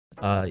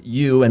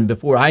you, and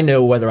before I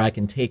know whether I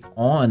can take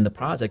on the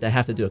project, I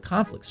have to do a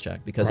conflicts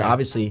check, because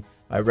obviously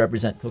I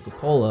represent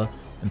Coca-Cola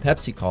and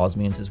Pepsi calls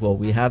me and says, well,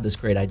 we have this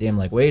great idea. I'm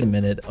like, wait a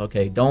minute,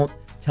 okay, don't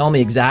tell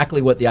me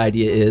exactly what the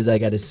idea is. I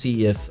got to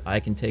see if I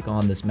can take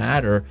on this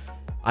matter.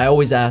 I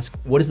always ask,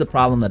 what is the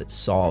problem that it's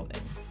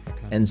solving?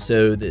 And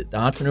so the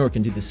entrepreneur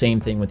can do the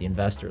same thing with the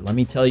investor. Let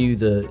me tell you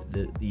the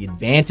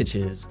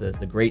advantages,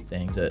 the great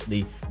things.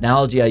 The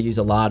analogy I use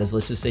a lot is,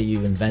 let's just say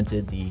you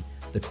invented the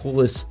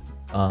coolest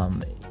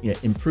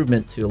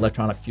improvement to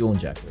electronic fuel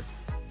injector.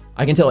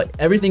 I can tell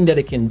everything that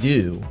it can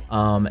do.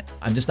 I'm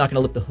just not going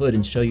to lift the hood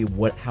and show you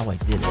how I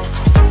did it.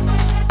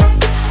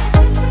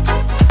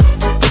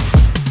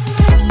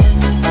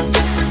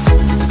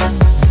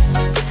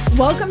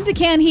 Welcome to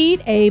Can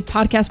Heat, a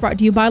podcast brought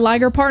to you by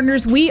Liger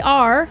Partners. We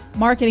are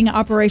marketing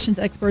operations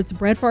experts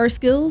bred for our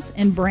skills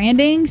in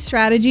branding,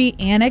 strategy,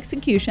 and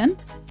execution.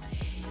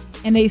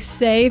 And they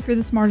say if you're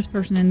the smartest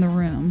person in the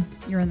room,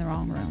 you're in the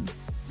wrong room.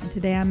 And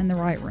today I'm in the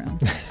right room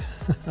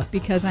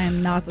because I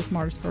am not the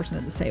smartest person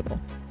at this table.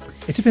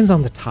 It depends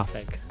on the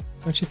topic,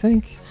 don't you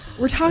think?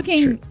 We're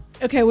talking,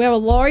 okay, we have a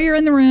lawyer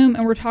in the room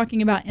and we're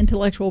talking about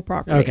intellectual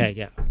property. Okay,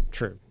 yeah,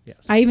 true.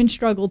 Yes. I even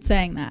struggled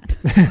saying that.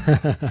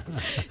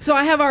 So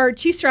I have our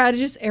chief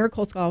strategist, Eric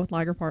Holtzclaw with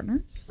Liger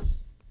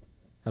Partners.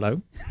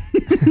 Hello.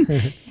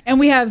 And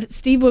we have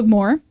Steve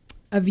Wigmore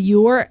of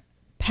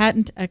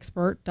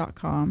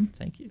yourpatentexpert.com.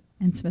 Thank you.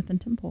 And Smith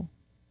 & Temple.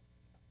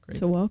 Great.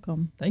 So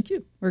welcome. Thank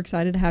you. We're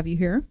excited to have you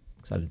here.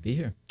 Excited to be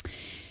here.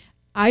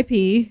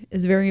 IP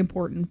is very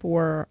important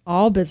for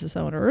all business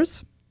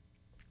owners.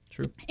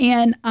 True.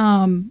 And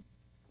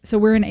so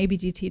we're in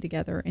ABGT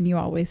together, and you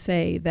always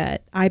say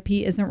that IP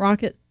isn't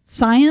rocket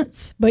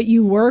science, but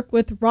you work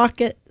with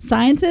rocket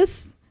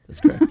scientists. That's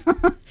correct.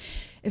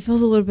 It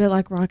feels a little bit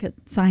like rocket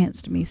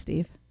science to me,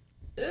 Steve.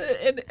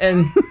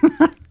 And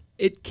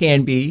it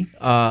can be.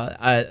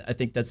 I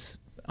think that's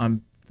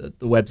the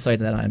website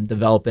that I'm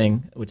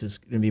developing, which is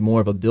going to be more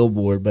of a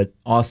billboard, but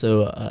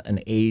also an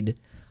aid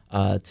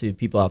to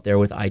people out there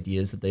with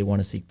ideas that they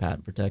want to seek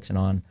patent protection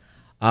on.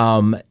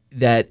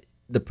 That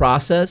the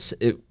process,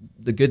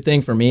 the good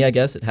thing for me, I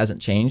guess, it hasn't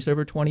changed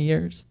over 20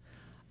 years.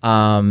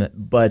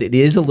 But it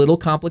is a little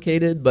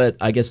complicated. But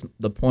I guess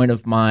the point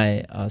of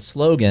my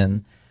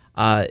slogan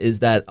is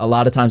that a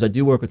lot of times I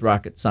do work with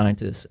rocket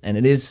scientists, and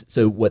it is,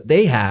 so what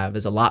they have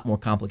is a lot more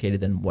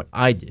complicated than what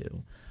I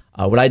do.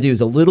 What I do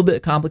is a little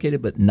bit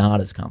complicated, but not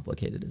as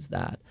complicated as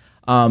that.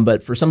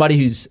 But for somebody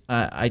who's,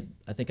 I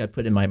think I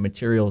put in my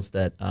materials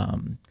that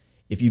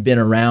if you've been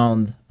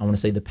around, I want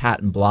to say the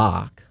patent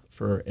block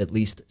for at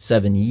least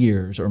 7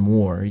 years or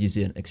more,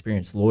 usually an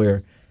experienced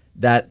lawyer,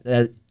 that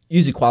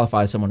usually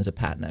qualifies someone as a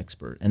patent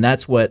expert. And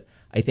that's what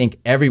I think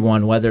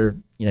everyone, whether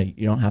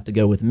you don't have to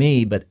go with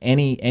me, but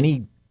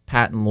any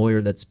patent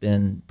lawyer that's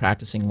been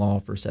practicing law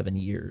for 7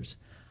 years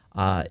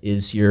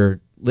is your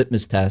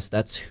litmus test.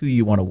 That's who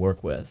you want to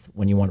work with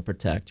when you want to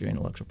protect your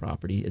intellectual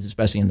property,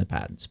 especially in the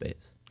patent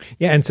space.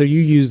 Yeah, and so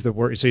you use the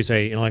word, so you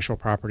say intellectual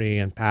property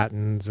and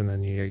patents, and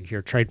then you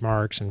hear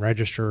trademarks and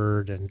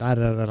registered and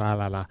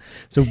da-da-da-da-da-da.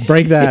 So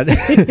break that,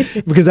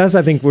 because that's,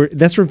 I think,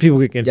 that's where people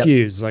get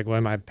confused. Yep. Like, well,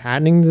 am I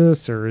patenting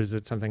this, or is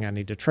it something I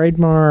need to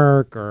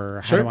trademark,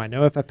 or how do I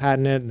know if I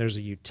patent it? And there's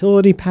a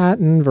utility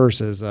patent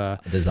versus a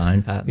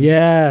design patent.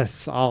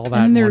 Yes, all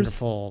that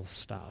wonderful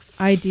stuff.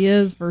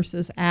 Ideas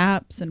versus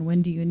apps, and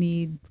when do you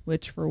need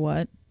which for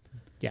what?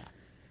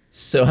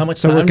 So how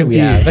much time do we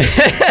have?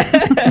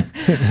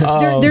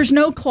 There's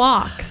no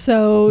clock,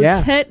 so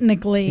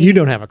technically you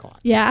don't have a clock.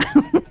 Yeah.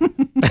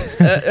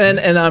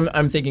 and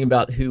I'm thinking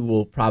about who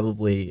will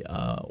probably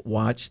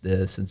watch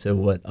this, and so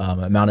what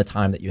amount of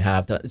time that you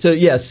have. So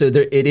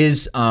there it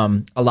is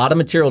a lot of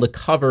material to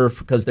cover,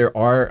 because there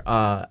are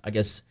I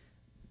guess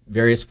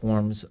various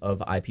forms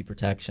of IP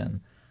protection.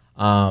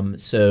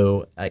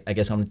 So I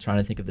guess I'm trying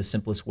to think of the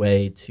simplest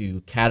way to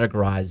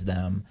categorize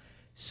them.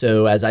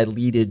 So as I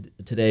leaded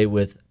today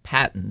with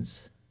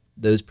patents,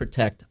 those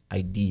protect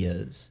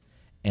ideas,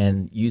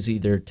 and usually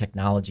they're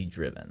technology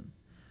driven.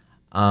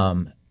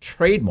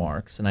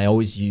 Trademarks, and I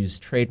always use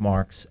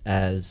trademarks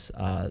as,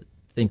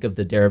 think of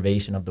the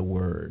derivation of the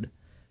word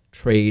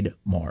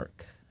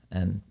trademark,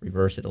 and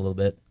reverse it a little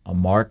bit, a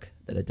mark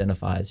that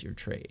identifies your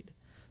trade.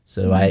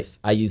 So nice.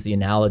 I use the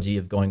analogy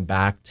of going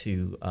back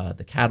to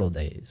the cattle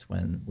days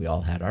when we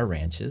all had our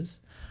ranches,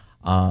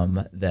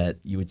 that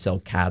you would sell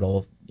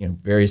cattle,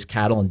 various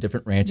cattle in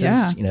different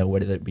ranches,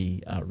 whether it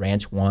be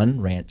ranch 1,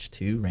 ranch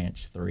 2,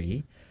 ranch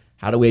 3.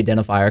 How do we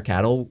identify our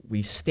cattle?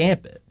 We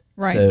stamp it.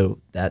 Right. So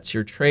that's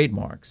your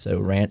trademark. So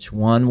ranch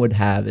 1 would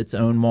have its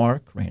own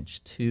mark,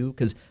 ranch 2,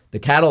 because the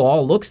cattle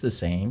all looks the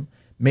same,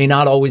 may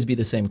not always be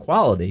the same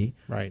quality,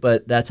 right,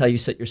 but that's how you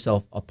set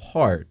yourself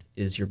apart,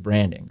 is your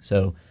branding.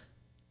 So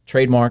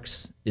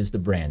trademarks is the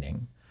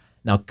branding.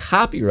 Now,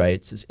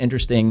 copyrights is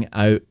interesting.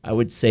 I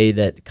would say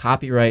that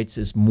copyrights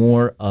is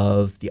more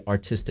of the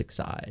artistic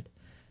side.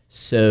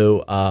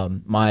 So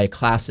my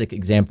classic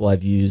example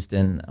I've used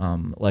in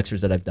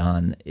lectures that I've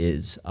done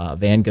is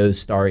Van Gogh's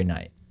Starry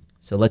Night.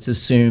 So let's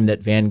assume that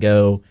Van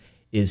Gogh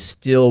is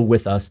still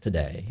with us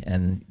today,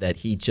 and that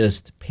he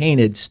just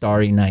painted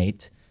Starry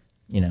Night,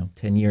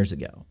 10 years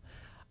ago.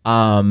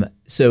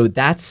 So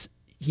that's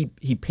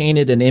he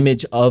painted an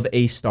image of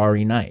a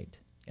starry night.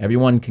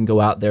 Everyone can go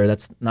out there.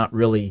 That's not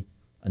really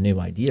a new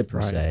idea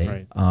per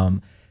se,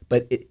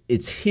 but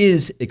it's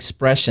his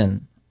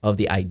expression of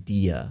the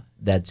idea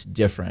that's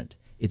different.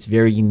 It's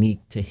very unique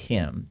to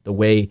him, the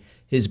way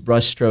his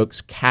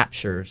brushstrokes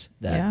captures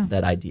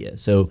that idea.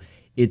 So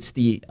it's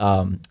the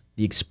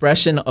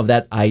expression of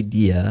that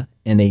idea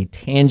in a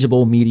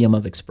tangible medium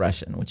of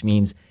expression, which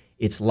means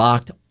it's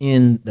locked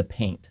in the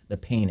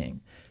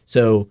painting.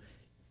 So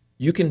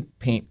you can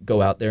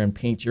go out there and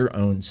paint your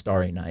own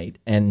Starry Night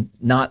and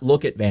not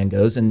look at Van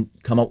Gogh's and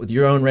come up with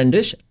your own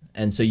rendition.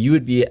 And so you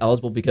would be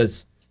eligible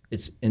because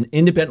it's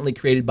independently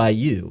created by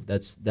you.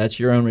 That's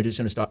your own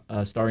rendition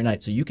of Starry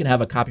Night. So you can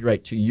have a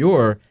copyright to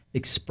your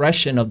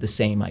expression of the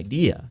same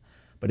idea.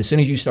 But as soon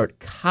as you start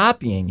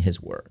copying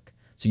his work,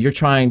 so you're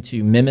trying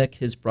to mimic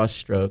his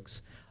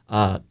brushstrokes,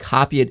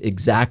 copy it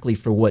exactly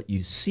for what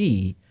you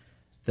see,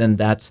 then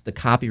that's the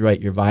copyright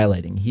you're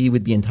violating. He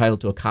would be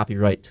entitled to a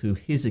copyright to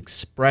his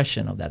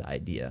expression of that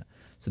idea.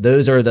 So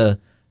those are the,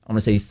 I want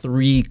to say,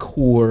 three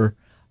core,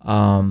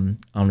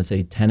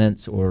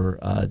 tenets or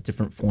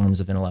different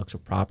forms of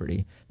intellectual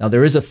property. Now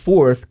there is a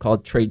fourth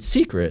called trade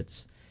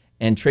secrets,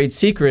 and trade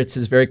secrets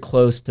is very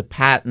close to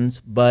patents,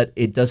 but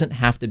it doesn't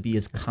have to be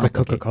as complicated. It's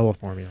the Coca-Cola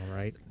formula,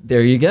 right?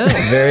 There you go.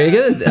 Very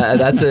good.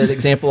 That's an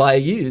example I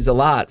use a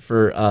lot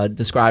for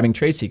describing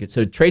trade secrets.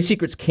 So trade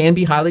secrets can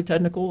be highly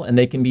technical, and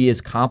they can be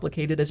as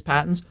complicated as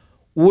patents,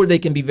 or they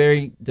can be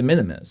very de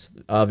minimis,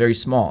 very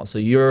small. So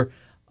you're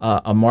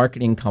a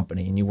marketing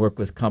company, and you work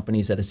with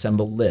companies that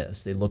assemble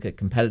lists. They look at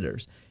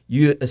competitors.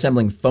 You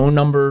assembling phone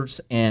numbers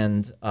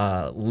and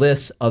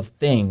lists of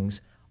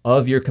things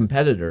of your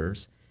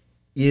competitors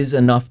is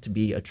enough to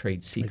be a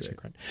trade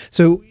secret.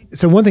 So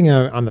one thing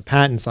on the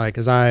patent side,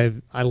 because I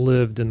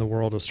lived in the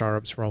world of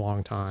startups for a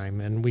long time,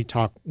 and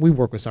we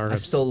work with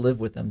startups. I still live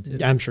with them too.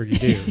 I'm sure you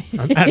do.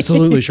 I'm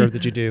absolutely sure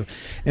that you do.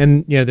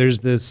 And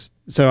there's this.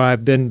 So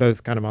I've been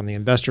both kind of on the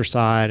investor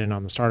side and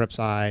on the startup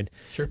side.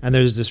 Sure. And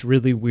there's this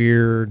really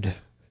weird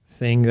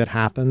thing that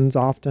happens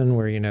often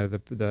where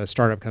the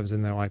startup comes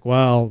in, they're like,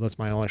 well, that's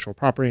my intellectual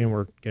property, and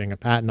we're getting a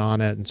patent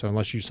on it, and so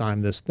unless you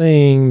sign this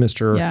thing,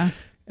 Mr.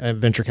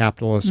 Venture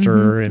capitalist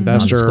or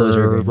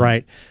investor,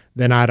 right,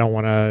 then I don't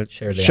want to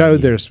show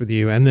this with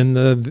you. And then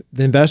the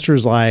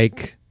investor's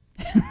like,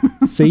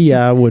 see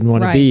ya, wouldn't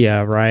want to be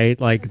ya, right?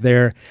 Like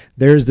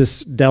there's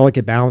this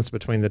delicate balance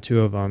between the two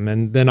of them.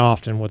 And then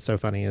often what's so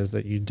funny is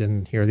that you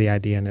didn't hear the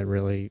idea and it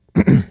really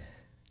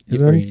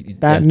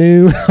isn't that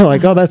new.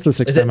 Like, oh, that's the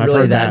sixth time I've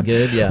heard that.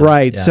 Good? Yeah.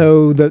 Right. Yeah.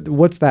 So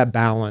what's that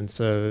balance?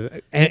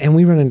 And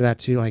we run into that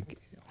too, like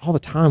all the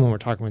time when we're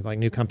talking with like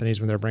new companies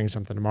when they're bringing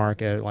something to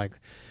market, like,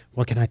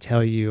 what can I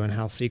tell you and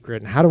how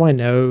secret, and how do I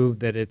know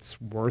that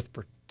it's worth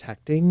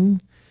protecting,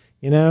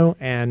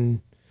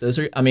 and those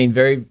are,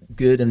 very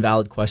good and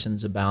valid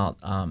questions about,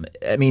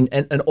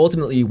 and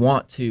ultimately you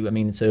want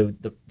to, so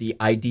the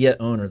idea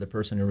owner, the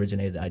person who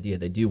originated the idea,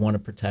 they do want to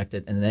protect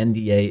it, and an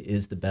NDA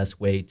is the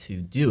best way to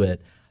do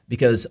it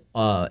because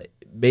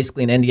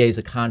basically an NDA is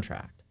a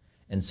contract.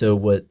 And so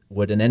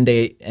what an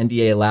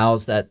NDA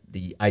allows that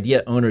the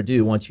idea owner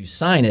do once you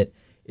sign it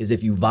is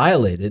if you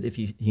violate it, if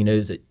he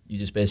knows that you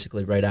just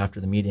basically right after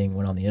the meeting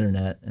went on the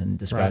internet and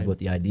described what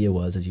the idea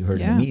was as you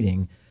heard in the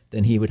meeting,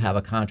 then he would have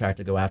a contract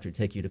to go after,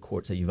 take you to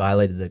court, say you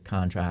violated the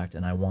contract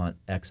and I want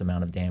X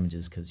amount of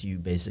damages because you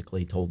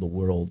basically told the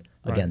world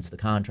against the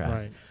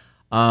contract.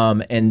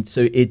 Right. And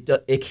so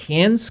it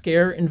can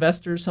scare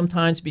investors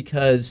sometimes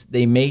because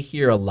they may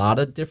hear a lot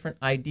of different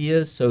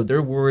ideas, so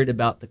they're worried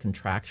about the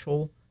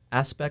contractual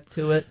aspect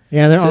to it.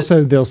 Yeah,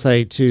 they'll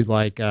say too,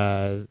 like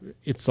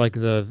it's like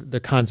the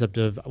concept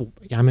of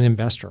I'm an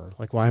investor.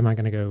 Like, why am I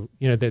going to go?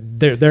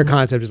 Their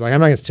concept is like,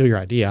 I'm not going to steal your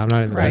idea. I'm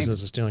not in the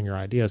business of stealing your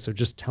idea. So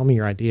just tell me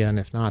your idea, and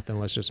if not,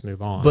 then let's just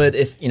move on. But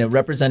if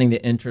representing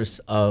the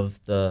interests of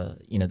the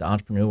the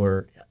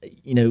entrepreneur,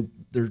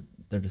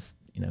 they're just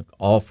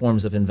all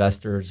forms of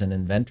investors and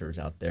inventors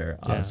out there.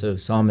 So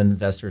some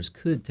investors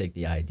could take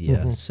the idea.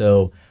 Mm-hmm.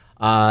 So.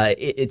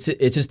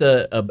 It's just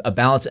a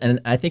balance, and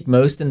I think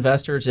most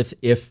investors,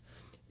 if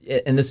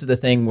and this is the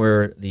thing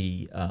where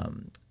the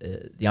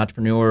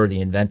entrepreneur or the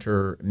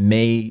inventor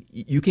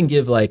you can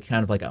give I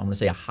want to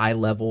say a high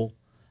level,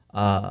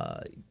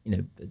 a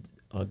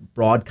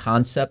broad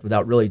concept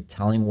without really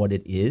telling what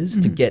it is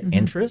to get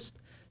interest.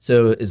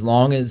 So as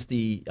long as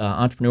the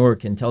entrepreneur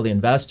can tell the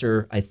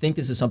investor, I think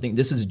this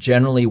is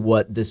generally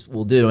what this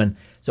will do, and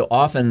so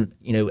often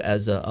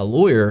as a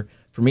lawyer.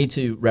 For me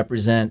to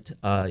represent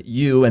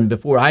you, and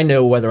before I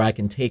know whether I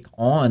can take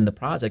on the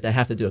project, I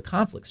have to do a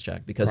conflicts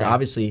check because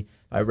obviously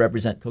if I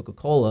represent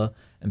Coca-Cola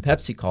and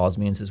Pepsi calls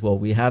me and says, well,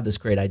 we have this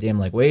great idea. I'm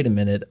like, wait a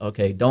minute.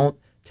 Okay, don't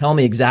tell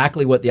me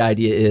exactly what the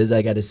idea is.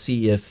 I got to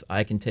see if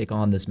I can take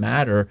on this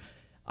matter.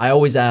 I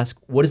always ask,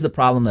 what is the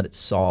problem that it's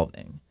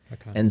solving?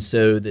 Okay. And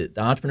so the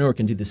entrepreneur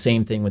can do the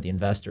same thing with the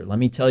investor. Let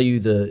me tell you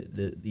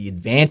the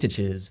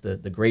advantages,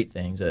 the great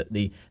things.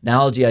 The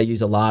analogy I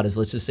use a lot is,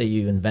 let's just say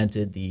you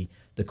invented the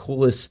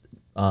coolest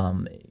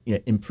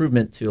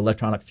improvement to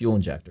electronic fuel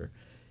injector.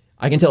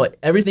 I can tell it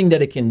everything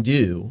that it can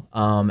do.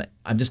 I'm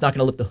just not going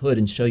to lift the hood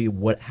and show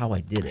you how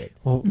I did it.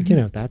 Well,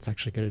 that's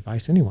actually good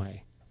advice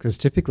anyway, because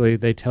typically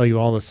they tell you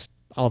all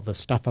the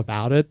stuff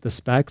about it, the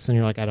specs, and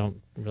you're like, I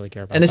don't really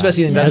care about. And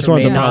especially that. the investor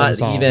may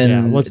not even.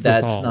 Yeah. What's the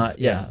that's solve? not.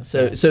 Yeah.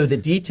 So the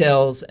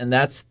details, and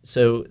that's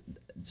so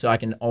I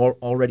can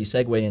already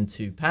segue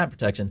into patent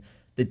protection.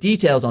 The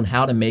details on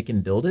how to make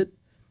and build it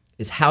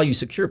is how you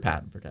secure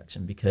patent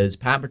protection, because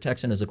patent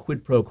protection is a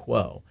quid pro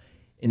quo.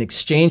 In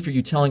exchange for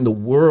you telling the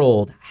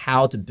world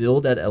how to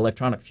build that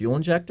electronic fuel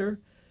injector,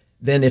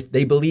 then if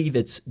they believe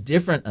it's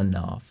different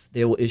enough,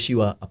 they will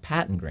issue a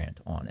patent grant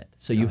on it.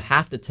 So you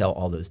have to tell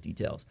all those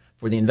details.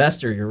 For the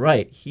investor, you're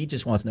right. He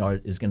just wants to know,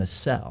 is going to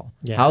sell.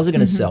 Yeah. How is it going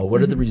to sell?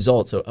 What are the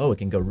results? So, it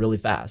can go really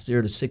fast,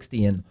 0 to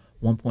 60 in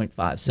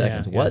 1.5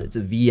 seconds. Yeah, What? yeah. It's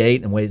a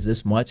V8 and weighs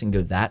this much and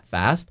go that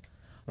fast?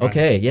 Right.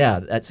 Okay, yeah.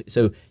 That's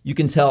so you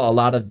can tell a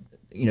lot of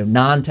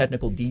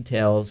non-technical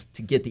details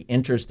to get the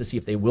interest to see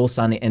if they will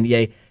sign the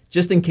NDA,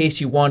 just in case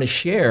you want to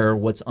share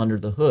what's under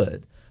the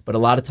hood. But a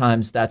lot of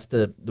times that's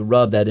the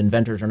rub, that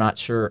inventors are not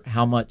sure,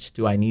 how much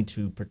do I need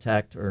to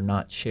protect or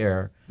not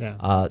share,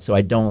 so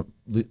I don't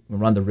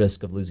run the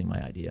risk of losing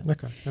my idea.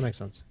 Okay, that makes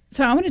sense.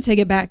 So I want to take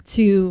it back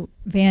to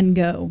Van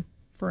Gogh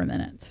for a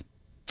minute.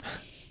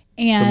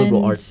 And The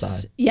liberal arts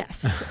side.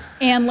 Yes.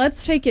 And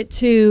let's take it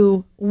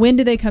to, when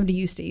did they come to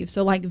you, Steve?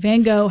 So like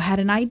Van Gogh had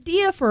an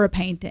idea for a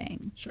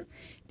painting. Sure.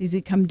 Does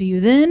he come to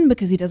you then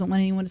because he doesn't want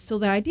anyone to steal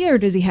the idea, or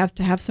does he have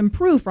to have some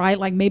proof, right?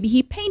 Like maybe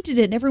he painted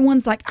it and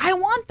everyone's like, I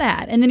want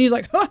that. And then he's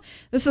like,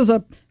 this is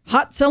a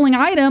hot selling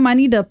item. I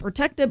need to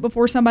protect it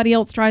before somebody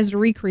else tries to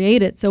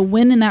recreate it. So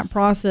when in that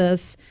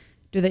process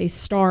do they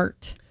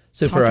start?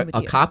 So for talking a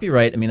with you?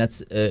 copyright, I mean,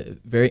 that's a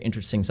very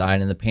interesting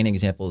side, and the painting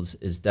example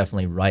is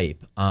definitely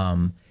ripe.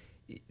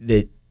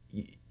 That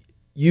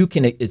you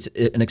can, it's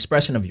an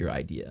expression of your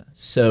idea.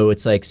 So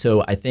it's like,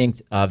 I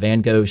think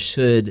Van Gogh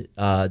should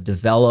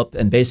develop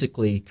and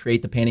basically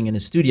create the painting in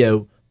his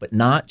studio, but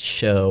not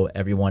show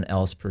everyone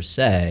else per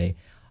se,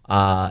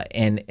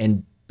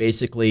 and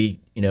basically,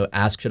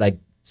 ask, should I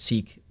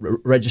seek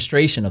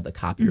registration of the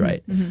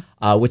copyright?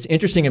 What's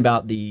interesting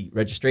about the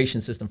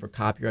registration system for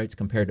copyrights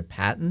compared to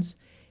patents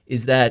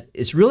is that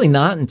it's really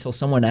not until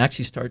someone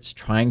actually starts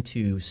trying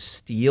to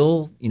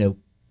steal,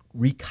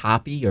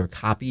 recopy or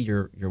copy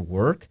your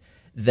work,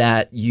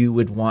 that you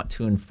would want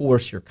to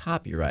enforce your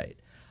copyright.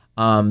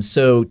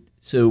 So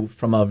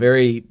from a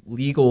very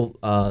legal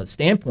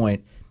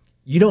standpoint,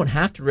 you don't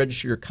have to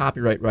register your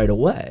copyright right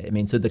away. I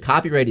mean, so the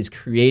copyright is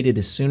created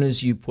as soon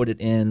as you put it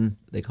in,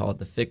 they call it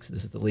the fixed,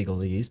 this is the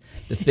legalese,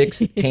 the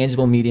fixed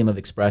tangible medium of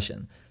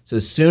expression. So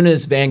as soon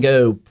as Van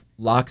Gogh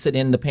locks it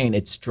in the paint,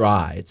 it's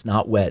dry, it's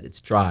not wet,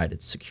 it's dried,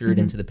 it's secured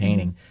into the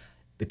painting.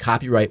 The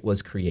copyright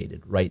was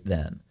created right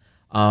then.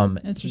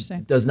 Interesting.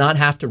 He does not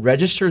have to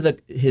register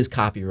his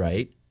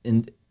copyright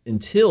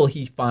until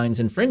he finds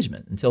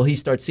infringement, until he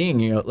starts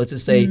seeing, let's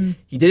just say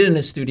he did it in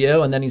his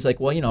studio, and then he's like,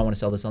 well, I want to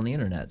sell this on the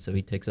internet. So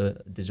he takes a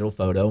digital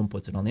photo and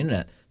puts it on the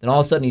internet. Then all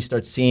of a sudden he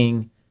starts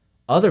seeing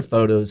other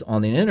photos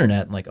on the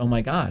internet, and like, oh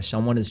my gosh,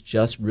 someone has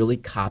just really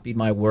copied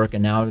my work,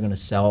 and now they're going to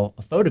sell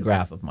a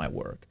photograph of my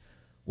work.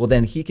 Well,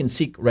 then he can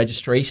seek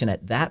registration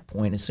at that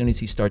point as soon as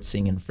he starts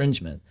seeing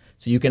infringement.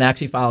 So you can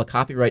actually file a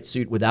copyright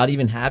suit without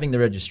even having the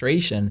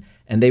registration,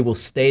 and they will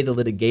stay the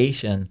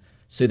litigation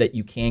so that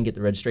you can get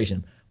the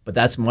registration. But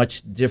that's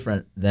much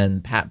different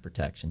than patent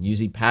protection.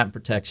 Usually patent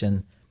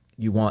protection,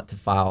 you want to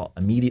file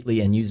immediately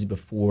and usually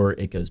before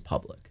it goes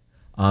public.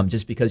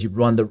 Just because you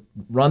run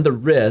the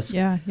risk.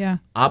 Yeah.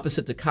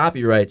 Opposite to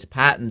copyrights,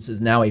 patents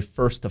is now a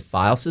first to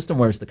file system,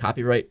 whereas the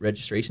copyright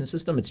registration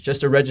system, it's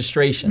just a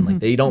registration. Like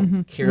they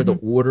don't care the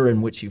order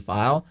in which you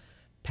file.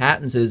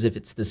 Patents is if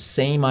it's the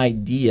same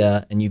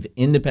idea and you've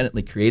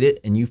independently created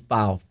it and you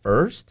file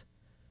first,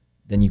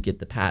 then you get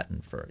the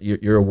patent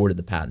you're awarded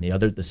the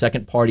patent. The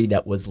second party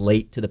that was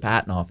late to the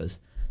patent office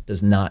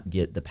does not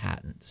get the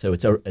patent. So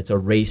it's a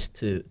race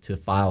to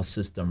file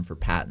system for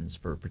patents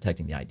for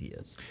protecting the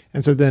ideas.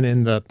 And so then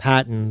in the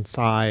patent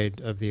side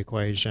of the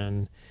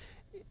equation,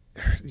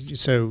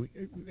 so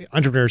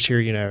entrepreneurs here,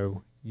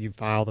 you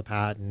file the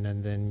patent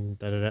and then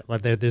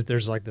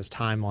there's like this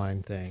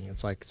timeline thing.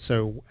 It's like,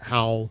 so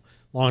how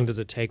long does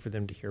it take for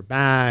them to hear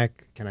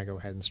back? Can I go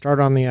ahead and start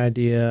on the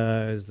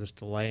idea? Is this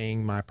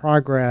delaying my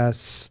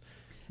progress?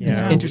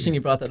 It's interesting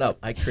you brought that up.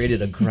 I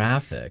created a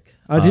graphic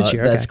did you?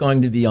 Okay. that's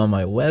going to be on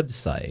my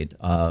website,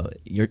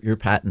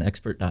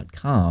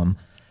 yourpatentexpert.com,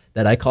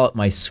 that I call it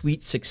my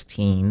Sweet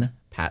 16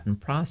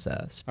 patent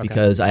process,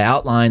 because I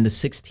outline the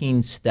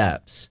 16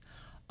 steps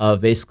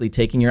of basically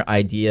taking your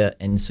idea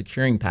and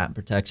securing patent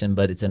protection,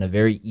 but it's in a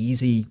very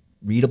easy,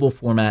 readable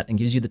format and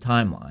gives you the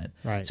timeline.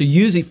 Right. So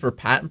usually for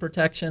patent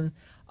protection,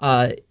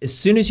 as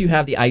soon as you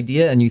have the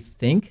idea and you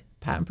think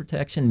patent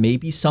protection may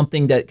be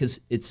something that, because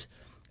it's,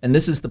 and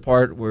this is the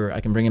part where I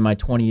can bring in my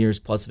 20 years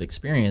plus of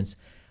experience,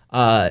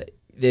 that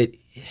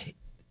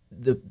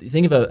the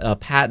think of a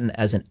patent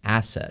as an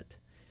asset.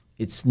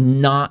 It's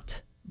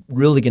not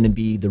really going to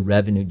be the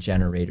revenue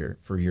generator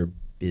for your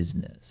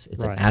business.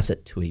 It's an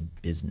asset to a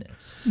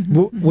business.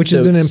 Which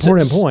is an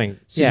important point.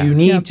 So you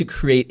need to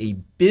create a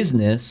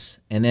business,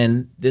 and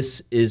then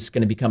this is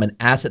going to become an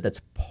asset that's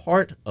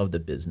part of the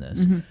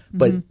business.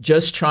 But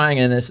just trying,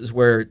 and this is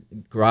where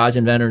garage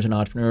inventors and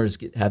entrepreneurs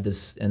have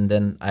this, and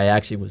then I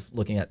actually was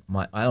looking at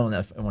I don't know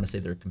if I want to say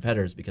they're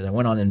competitors, because I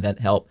went on Invent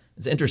Help.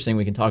 It's interesting,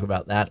 we can talk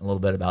about that a little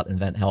bit about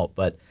Invent Help,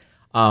 but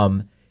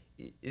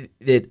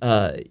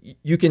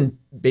you can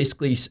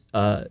basically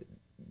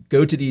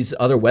go to these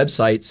other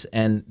websites,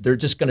 and they're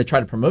just going to try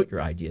to promote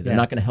your idea. They're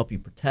not going to help you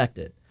protect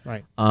it.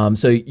 Right.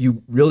 So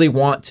you really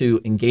want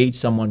to engage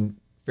someone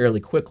fairly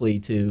quickly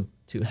to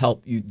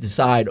help you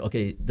decide,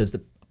 okay, does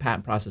the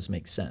patent process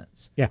make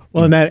sense? Yeah.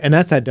 Well, and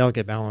that's that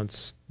delicate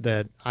balance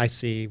that I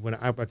see when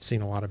I've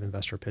seen a lot of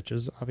investor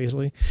pitches,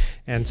 obviously.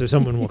 And so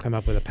someone will come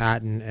up with a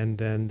patent, and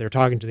then they're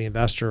talking to the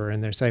investor,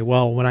 and they say,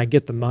 well, when I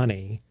get the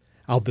money,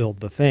 I'll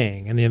build the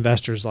thing. And the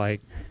investor's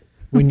like,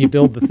 when you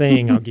build the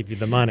thing, I'll give you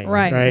the money.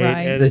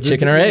 Right. The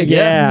chicken or egg.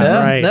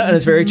 Right. No, and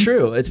it's very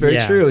true. It's very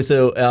true.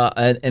 So,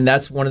 and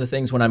that's one of the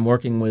things when I'm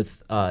working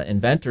with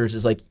inventors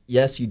is like,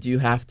 yes, you do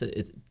have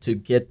to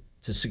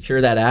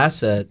secure that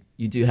asset,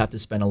 you do have to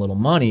spend a little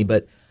money.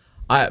 But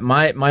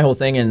my whole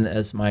thing, and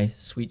as my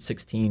Sweet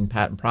 16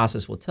 patent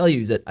process will tell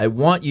you, is that I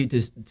want you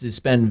to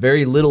spend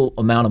very little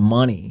amount of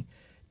money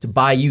to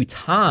buy you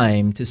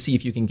time to see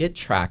if you can get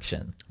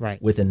traction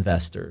with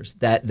investors,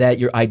 that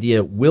your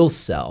idea will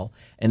sell.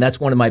 And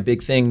that's one of my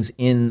big things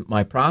in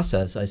my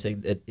process. I say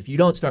that if you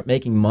don't start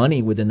making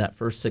money within that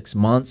first 6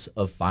 months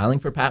of filing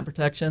for patent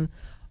protection,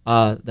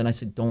 then I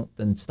said,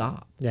 then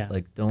stop. Yeah.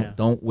 Like,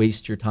 don't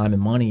waste your time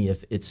and money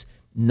if it's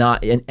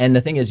not. And the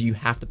thing is, you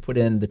have to put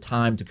in the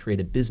time to create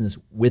a business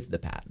with the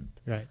patent.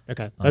 Right.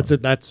 Okay.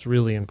 That's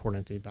really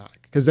important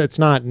feedback, because that's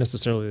not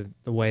necessarily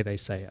the way they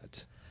say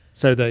it.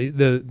 So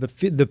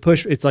the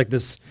push, it's like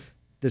this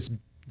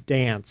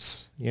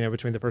dance,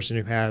 between the person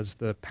who has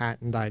the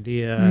patent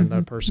idea and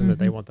the person that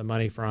they want the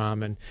money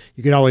from. And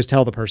you can always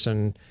tell the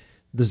person,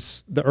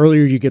 the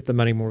earlier you get the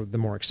money, the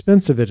more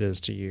expensive it is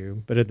to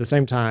you. But at the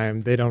same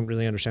time, they don't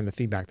really understand the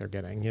feedback they're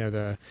getting.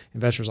 The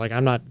investor's like,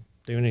 I'm not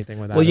doing anything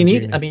with that. Well, you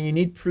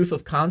need proof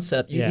of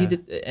concept. You need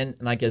it, and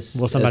I guess,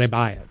 will somebody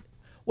buy it?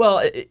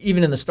 Well,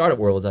 even in the startup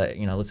world, I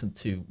listen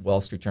to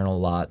Wall Street Journal a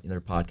lot, their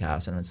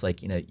podcasts, and it's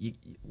like, when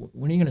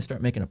are you going to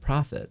start making a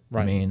profit?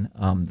 Right. I mean,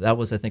 that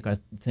was I think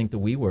the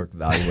WeWork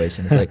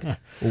valuation. It's like,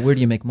 well, where do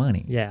you make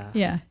money? Yeah.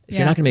 If you're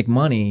not going to make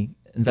money,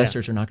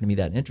 investors are not going to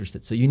be that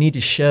interested. So you need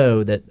to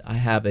show that I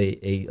have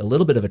a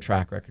little bit of a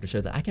track record to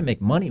show that I can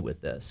make money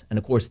with this. And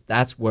of course,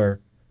 that's where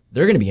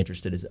they're going to be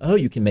interested is,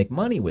 you can make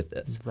money with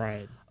this.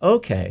 Right.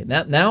 Okay,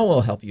 now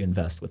we'll help you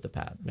invest with the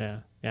patent.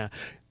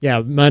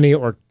 Yeah, money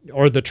or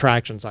the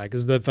traction side.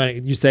 Because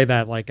you say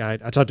that, like I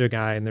talked to a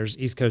guy, and there's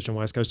East Coast and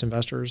West Coast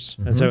investors.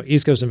 And so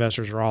East Coast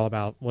investors are all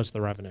about what's the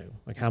revenue?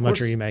 Like, how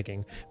much are you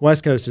making?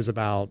 West Coast is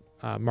about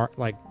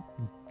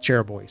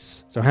share of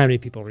voice. So how many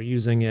people are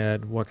using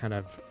it? What kind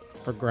of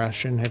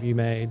progression have you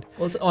made?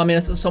 Well,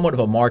 it's somewhat of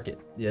a market.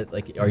 Yeah,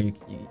 like, are you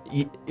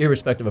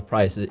irrespective of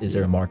price? Is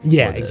there a market?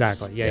 Yeah, for this?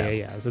 Exactly.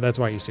 Yeah. So that's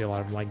why you see a lot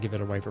of them like give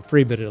it away for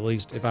free. But at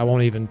least if I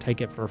won't even take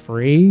it for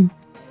free,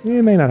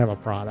 you may not have a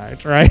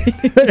product, right?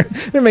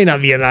 there may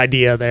not be an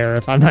idea there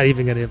if I'm not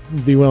even going to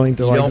be willing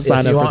to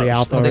sign up for the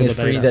alpha. Something is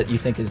free that you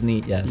think is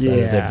neat. Yes, that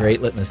is a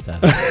great litmus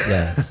test.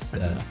 yes.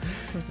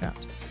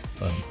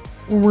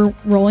 We're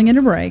rolling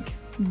into break,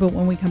 but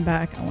when we come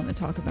back, I want to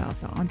talk about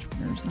the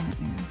entrepreneur's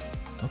nightmare.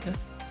 Okay.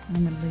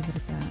 I'm going to leave it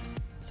at that.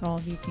 So all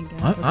of you can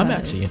guess. I'm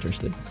actually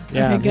interested.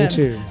 Yeah, okay, me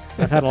too.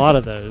 I've had a lot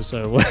of those.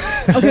 So.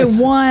 Okay,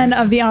 one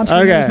of the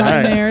entrepreneur's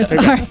nightmares. All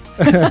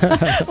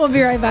right. We'll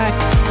be right back.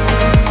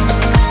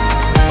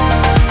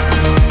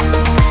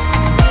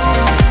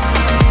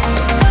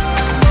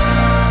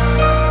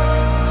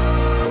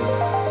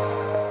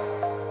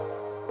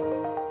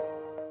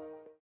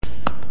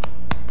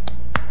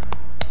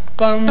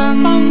 Bum,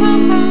 bum, bum,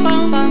 bum, bum,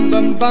 bum,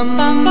 bum, bum, bum,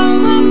 bum,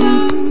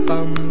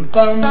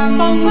 bum,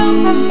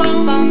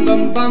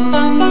 bum, bum,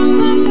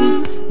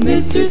 bum,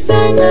 Mr.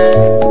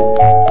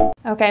 Simon.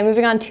 Okay,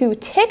 moving on to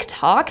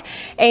TikTok,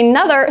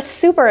 another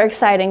super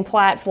exciting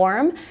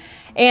platform.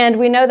 And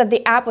we know that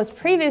the app was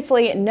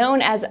previously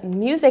known as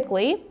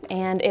Musical.ly,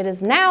 and it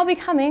is now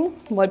becoming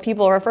what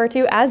people refer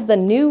to as the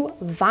new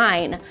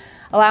Vine,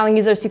 allowing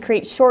users to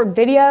create short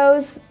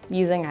videos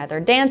using either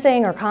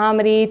dancing or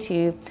comedy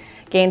to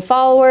gain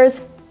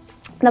followers.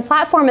 The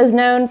platform is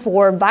known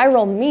for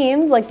viral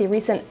memes like the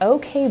recent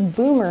OK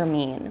Boomer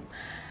meme.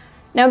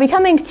 Now,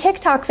 becoming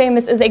TikTok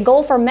famous is a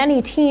goal for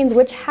many teens,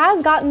 which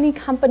has gotten the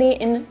company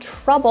in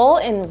trouble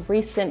in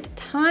recent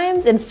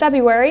times. In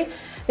February,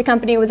 the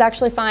company was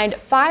actually fined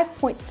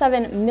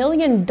 $5.7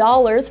 million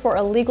for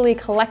illegally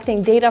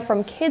collecting data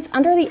from kids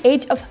under the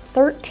age of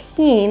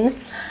 13.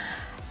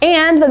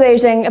 And the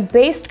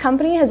Beijing-based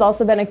company has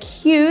also been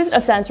accused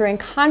of censoring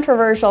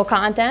controversial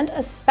content,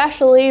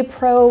 especially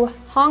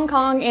pro-Hong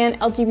Kong and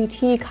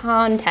LGBT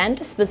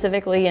content,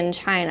 specifically in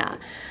China.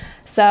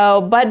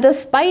 So, but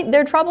despite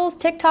their troubles,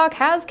 TikTok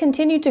has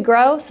continued to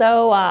grow.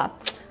 So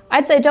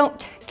I'd say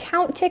don't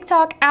count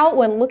TikTok out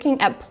when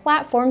looking at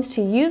platforms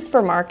to use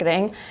for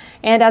marketing.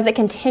 And as it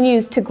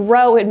continues to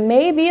grow, it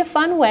may be a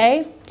fun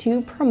way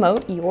to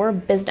promote your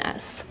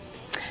business.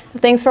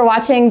 Thanks for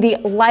watching the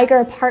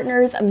Liger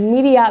Partners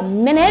Media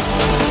Minute.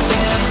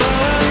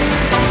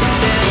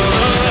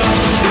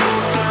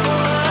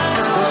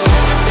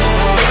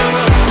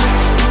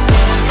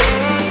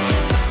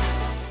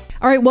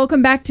 All right,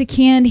 welcome back to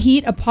Canned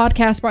Heat, a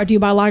podcast brought to you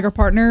by Liger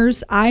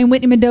Partners. I am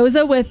Whitney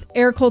Mendoza with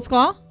Eric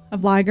Holtzclaw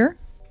of Liger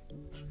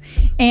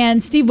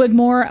and Steve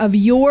Wigmore of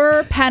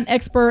Your Patent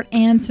Expert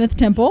and Smith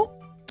Temple.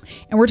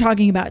 And we're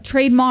talking about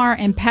trademark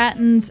and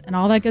patents and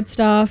all that good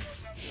stuff.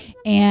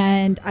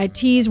 And I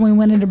teased when we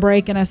went into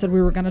break and I said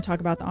we were going to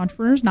talk about the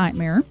entrepreneur's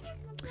nightmare.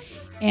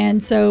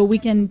 And so we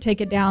can take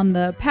it down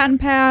the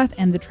patent path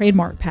and the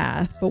trademark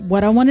path. But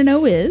what I want to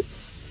know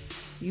is,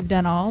 so you've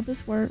done all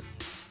this work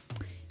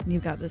and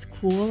you've got this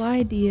cool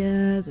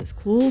idea, this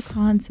cool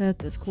concept,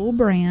 this cool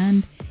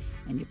brand,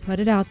 and you put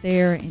it out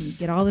there and you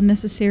get all the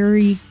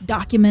necessary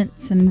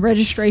documents and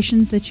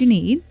registrations that you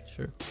need.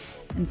 Sure.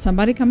 And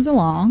somebody comes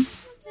along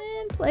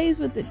and plays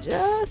with it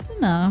just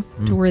enough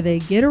to where they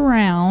get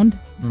around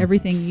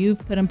everything you've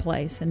put in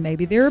place. And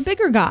maybe they're a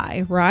bigger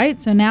guy,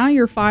 right? So now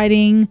you're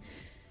fighting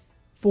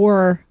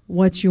for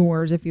what's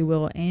yours, if you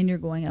will, and you're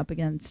going up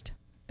against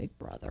Big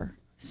Brother.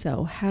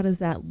 So how does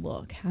that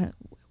look?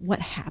 What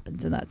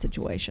happens in that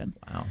situation?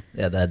 Wow.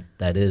 Yeah,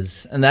 that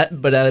is, and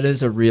that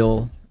is a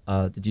real.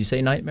 Did you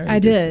say nightmare? I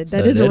did. So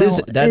that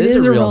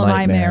is a real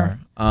nightmare.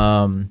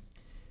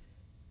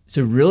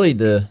 So really,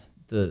 the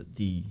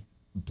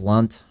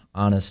blunt,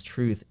 honest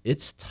truth,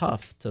 it's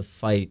tough to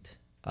fight.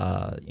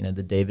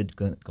 The David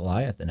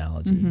Goliath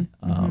analogy.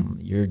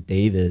 You're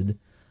David,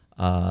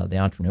 the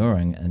entrepreneur,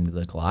 and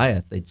the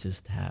Goliath. They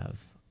just have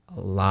a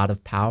lot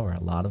of power,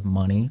 a lot of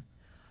money.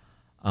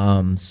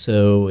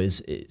 So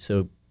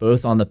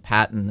both on the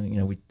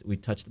patent, we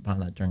touched upon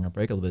that during our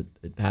break a little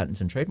bit, patents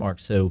and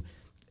trademarks. So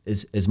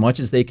as much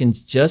as they can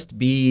just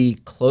be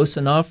close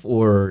enough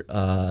or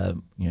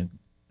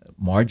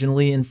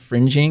marginally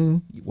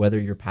infringing, whether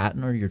your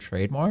patent or your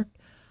trademark,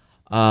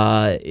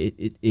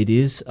 it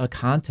is a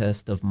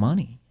contest of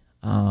money,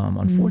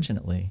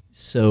 unfortunately.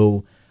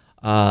 So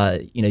so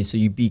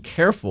you be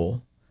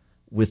careful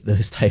with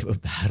those type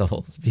of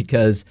battles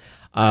because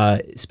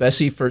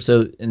especially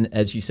and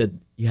as you said,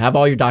 you have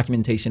all your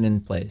documentation in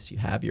place. You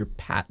have your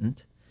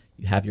patent,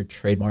 you have your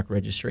trademark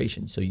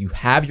registration. So you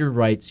have your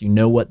rights, you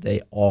know what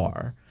they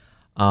are,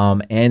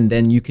 and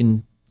then you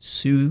can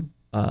sue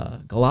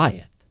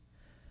Goliath.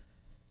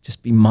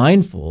 Just be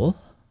mindful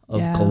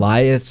of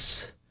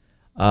Goliath's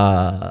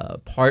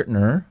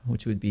partner,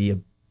 which would be a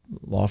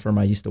law firm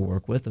I used to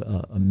work with,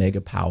 a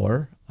mega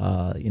power,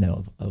 of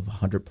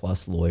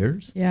 100+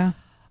 lawyers. Yeah.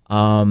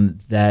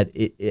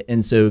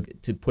 And so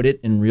to put it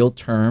in real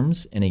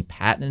terms, in a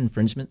patent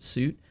infringement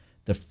suit,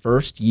 the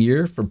first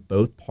year for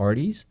both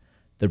parties,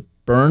 the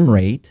burn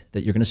rate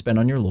that you're going to spend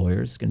on your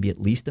lawyers is going to be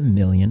at least $1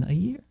 million a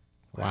year.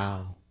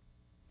 Wow.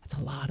 That's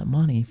a lot of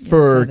money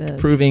for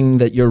proving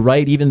that you're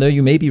right, even though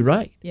you may be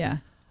right. Yeah.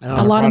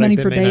 A lot of money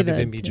for David. Not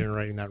even be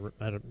generating that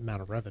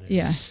amount of revenue.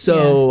 Yeah.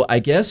 So I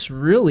guess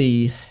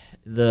really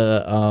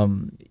the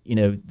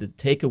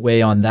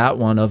takeaway on that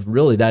one of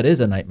really that is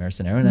a nightmare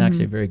scenario and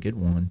actually a very good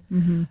one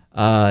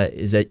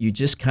is that you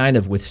just kind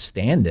of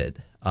withstand it,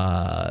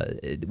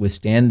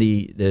 withstand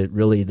the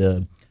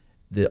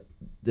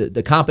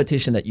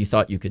competition that you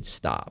thought you could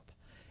stop,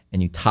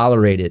 and you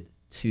tolerate it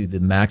to the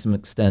maximum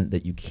extent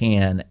that you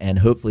can, and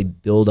hopefully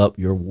build up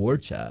your war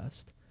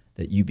chest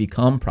that you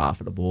become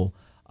profitable.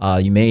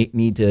 You may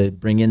need to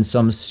bring in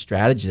some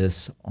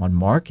strategists on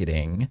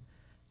marketing.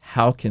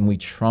 How can we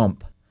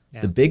trump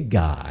the big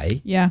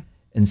guy? Yeah.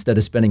 Instead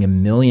of spending $1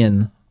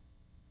 million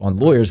on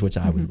lawyers, which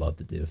I would love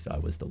to do if I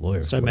was the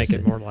lawyer. So make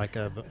it more like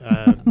one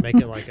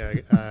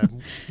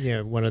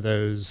of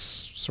those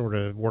sort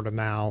of word of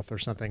mouth or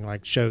something,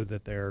 like show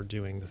that they're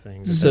doing the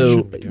things. That So they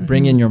shouldn't be doing.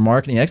 bring in your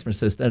marketing experts.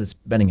 So instead of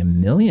spending $1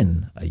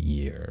 million a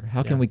year,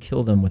 how can we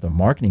kill them with a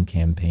marketing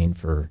campaign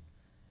for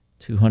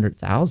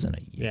 $200,000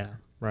 a year? Yeah.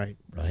 Right.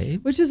 Right.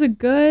 Which is a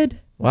good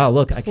Wow.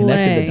 Look, I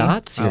connected play. the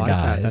dots here, I like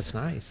guys. that. That's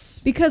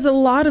nice. Because a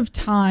lot of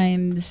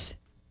times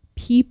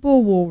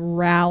people will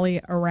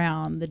rally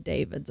around the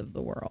Davids of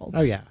the world.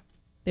 Oh yeah.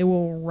 They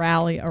will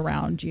rally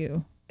around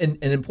you. And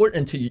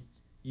important to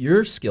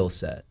your skill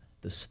set,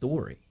 the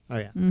story. Oh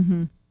yeah.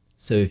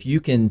 So if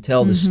you can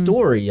tell the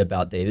story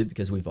about David,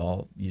 because we've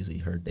all usually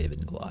heard David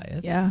and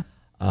Goliath, Yeah.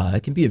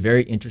 it can be a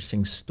very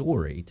interesting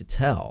story to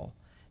tell.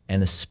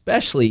 And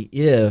especially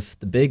if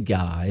the big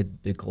guy,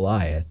 big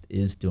Goliath,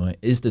 is the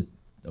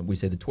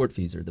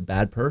tortfeasor, the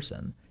bad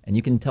person, and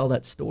you can tell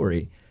that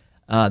story.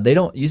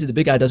 Usually the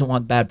big guy doesn't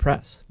want bad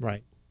press.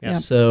 Right. Yeah.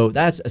 So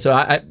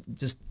I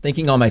just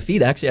thinking on my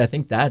feet. Actually, I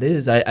think that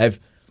is I've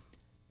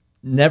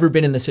never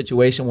been in the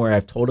situation where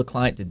I've told a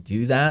client to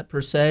do that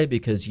per se,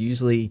 because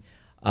usually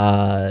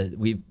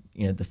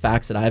the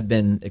facts that I've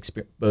been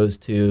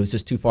exposed to is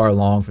just too far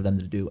along for them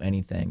to do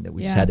anything, that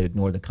we just had to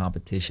ignore the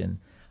competition.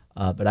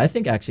 But I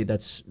think actually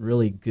that's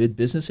really good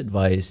business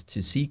advice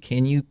to see,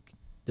 can you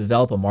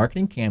develop a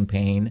marketing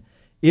campaign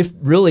if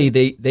really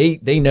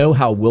they know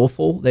how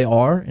willful they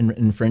are in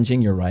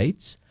infringing your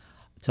rights.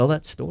 Tell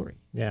that story.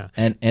 Yeah.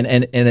 And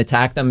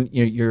attack them.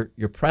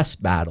 Your press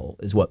battle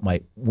is what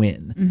might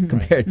win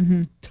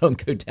compared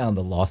don't go down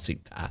the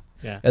lawsuit path.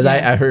 Yeah. As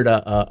I heard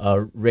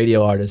a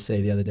radio artist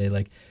say the other day,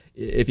 like,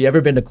 if you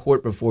ever been to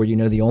court before,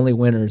 the only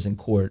winners in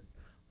court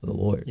are the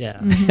lawyers. Yeah.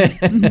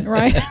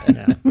 Right.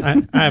 Yeah.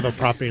 I have a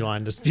property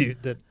line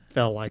dispute that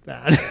fell like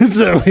that.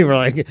 So we were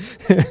like,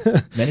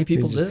 many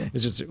people do.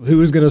 It's just, who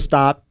was going to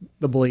stop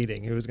the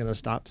bleeding? Who was going to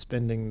stop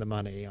spending the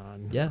money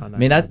on? Yeah. On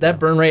that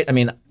burn rate.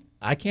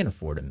 I can't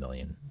afford $1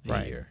 million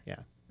a year. Yeah.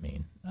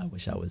 I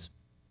wish I was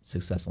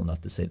successful enough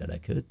to say that I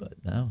could, but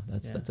no,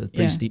 that's a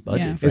pretty steep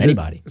budget for Is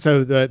anybody.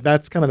 So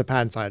that's kind of the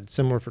patent side.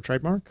 Similar for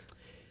trademark?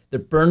 The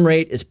burn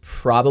rate is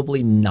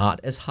probably not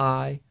as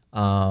high.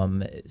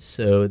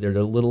 So they're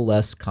a little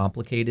less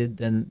complicated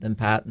than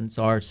patents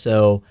are.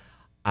 So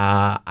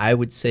I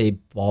would say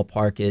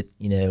ballpark it,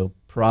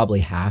 probably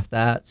half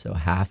that. So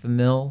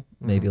 $500,000,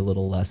 maybe a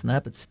little less than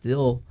that, but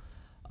still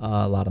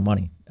a lot of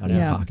money out of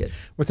your pocket.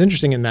 What's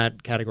interesting in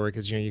that category,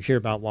 because you hear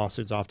about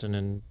lawsuits often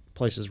in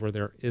places where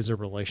there is a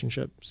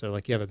relationship. So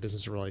like you have a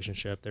business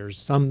relationship, there's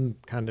some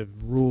kind of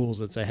rules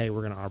that say, hey,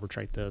 we're going to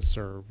arbitrate this,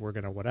 or we're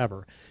going to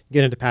whatever. You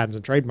get into patents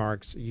and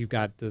trademarks, you've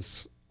got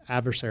this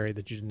adversary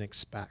that you didn't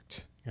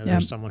expect.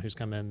 There's someone who's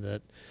come in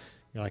that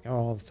you're like, oh,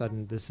 all of a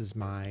sudden this is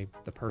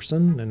the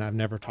person, and I've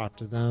never talked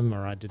to them,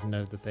 or I didn't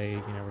know that they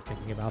were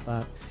thinking about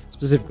that.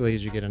 Specifically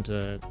as you get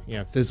into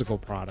physical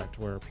product,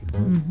 where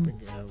people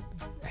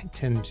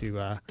tend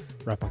to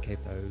replicate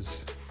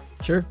those.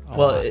 Sure.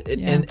 Well,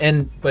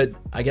 but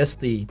I guess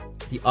the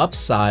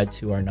upside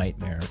to our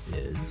nightmare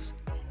is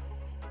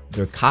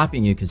they're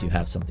copying you because you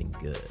have something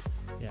good.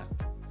 Yeah.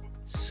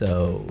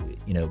 So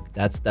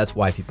that's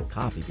why people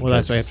copy. Well,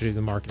 that's why you have to do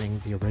the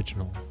marketing, the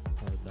original,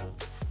 or the.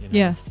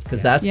 Yes.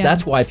 Because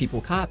that's why people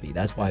copy.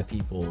 That's why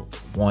people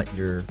want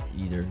either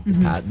the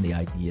patent, the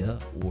idea,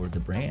 or the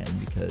brand,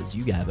 because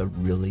you have a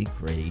really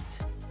great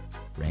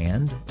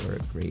brand or a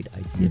great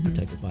idea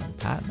protected by the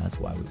patent. That's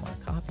why we want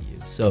to copy you.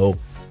 So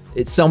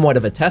it's somewhat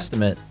of a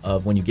testament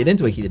of when you get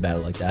into a heated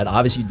battle like that.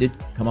 Obviously, you did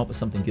come up with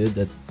something good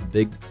that the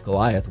big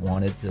Goliath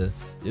wanted to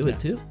do it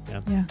too.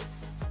 Yeah.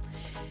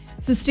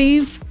 So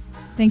Steve,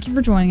 thank you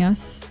for joining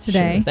us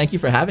today. Sure. Thank you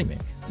for having me.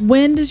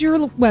 When does your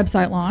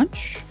website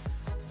launch?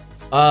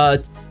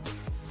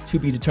 To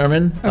be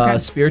determined. Okay.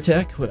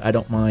 SpearTech, I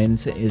don't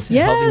mind, is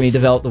helping me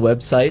develop the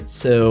website.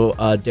 So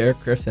Derek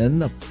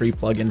Griffin, a free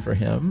plugin for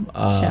him.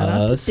 Shout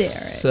out to Derek.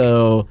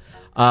 So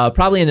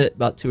probably in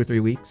about 2 or 3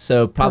 weeks.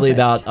 So probably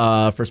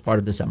about first part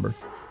of December.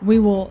 We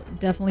will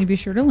definitely be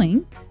sure to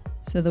link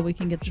so that we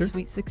can get the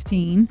Sweet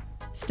 16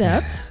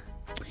 steps.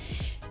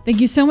 Thank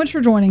you so much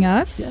for joining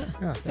us.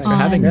 Thanks for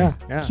having me.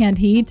 Canned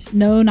Heat,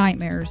 no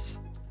nightmares.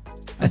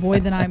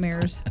 Avoid the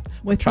nightmares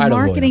with the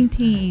marketing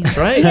team. That's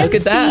right. Look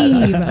at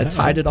that. I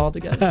tied it all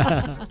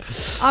together.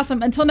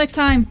 Awesome. Until next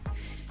time,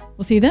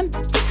 we'll see you then.